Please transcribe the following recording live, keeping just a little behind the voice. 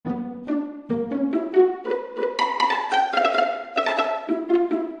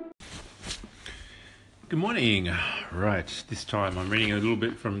morning. Right, this time I'm reading a little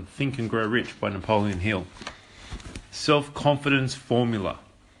bit from Think and Grow Rich by Napoleon Hill. Self-confidence formula.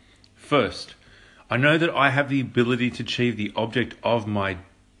 First, I know that I have the ability to achieve the object of my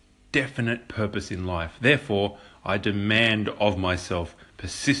definite purpose in life. Therefore, I demand of myself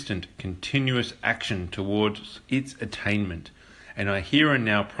persistent, continuous action towards its attainment, and I here and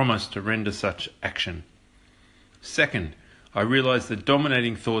now promise to render such action. Second, I realize the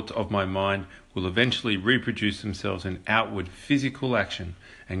dominating thoughts of my mind will eventually reproduce themselves in outward physical action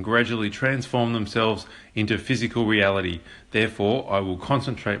and gradually transform themselves into physical reality. Therefore, I will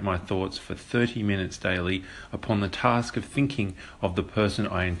concentrate my thoughts for 30 minutes daily upon the task of thinking of the person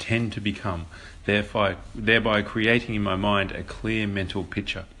I intend to become, thereby creating in my mind a clear mental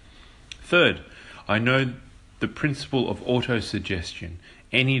picture. Third, I know the principle of autosuggestion.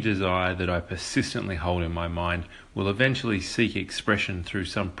 Any desire that I persistently hold in my mind will eventually seek expression through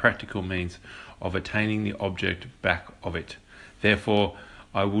some practical means of attaining the object back of it. Therefore,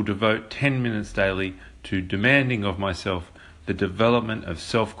 I will devote 10 minutes daily to demanding of myself the development of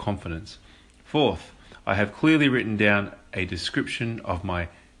self-confidence. Fourth, I have clearly written down a description of my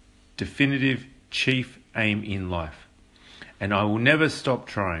definitive chief aim in life, and I will never stop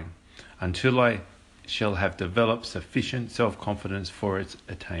trying until I shall have developed sufficient self-confidence for its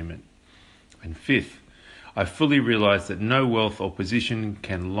attainment. And fifth, I fully realize that no wealth or position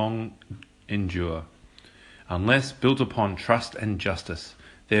can long endure unless built upon trust and justice.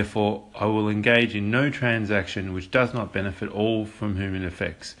 Therefore, I will engage in no transaction which does not benefit all from whom it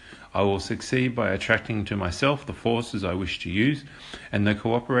affects. I will succeed by attracting to myself the forces I wish to use and the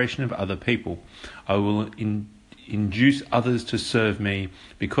cooperation of other people. I will induce others to serve me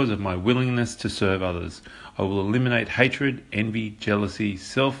because of my willingness to serve others. I will eliminate hatred, envy, jealousy,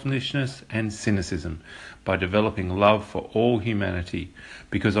 selfishness, and cynicism by developing love for all humanity,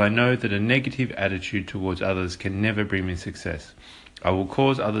 because I know that a negative attitude towards others can never bring me success. I will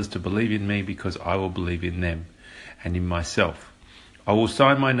cause others to believe in me because I will believe in them and in myself. I will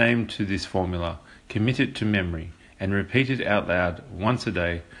sign my name to this formula, commit it to memory, and repeat it out loud once a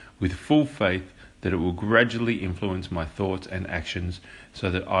day with full faith that it will gradually influence my thoughts and actions so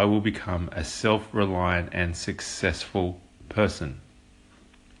that I will become a self-reliant and successful person.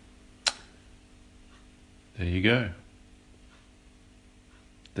 There you go.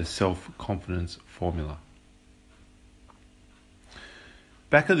 The self-confidence formula.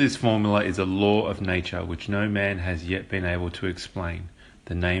 Back of this formula is a law of nature which no man has yet been able to explain.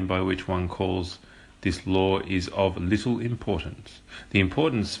 The name by which one calls this law is of little importance. The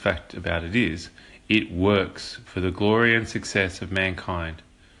important fact about it is, it works for the glory and success of mankind.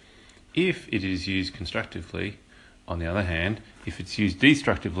 If it is used constructively, on the other hand, if it's used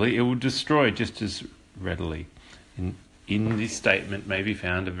destructively, it will destroy just as readily. In this statement may be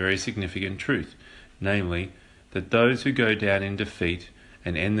found a very significant truth, namely, that those who go down in defeat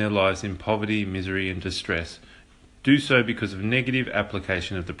and end their lives in poverty, misery, and distress do so because of negative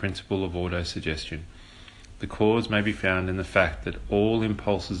application of the principle of autosuggestion. The cause may be found in the fact that all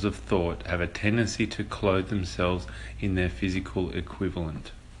impulses of thought have a tendency to clothe themselves in their physical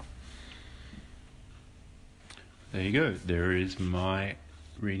equivalent. There you go. There is my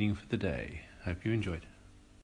reading for the day. Hope you enjoyed.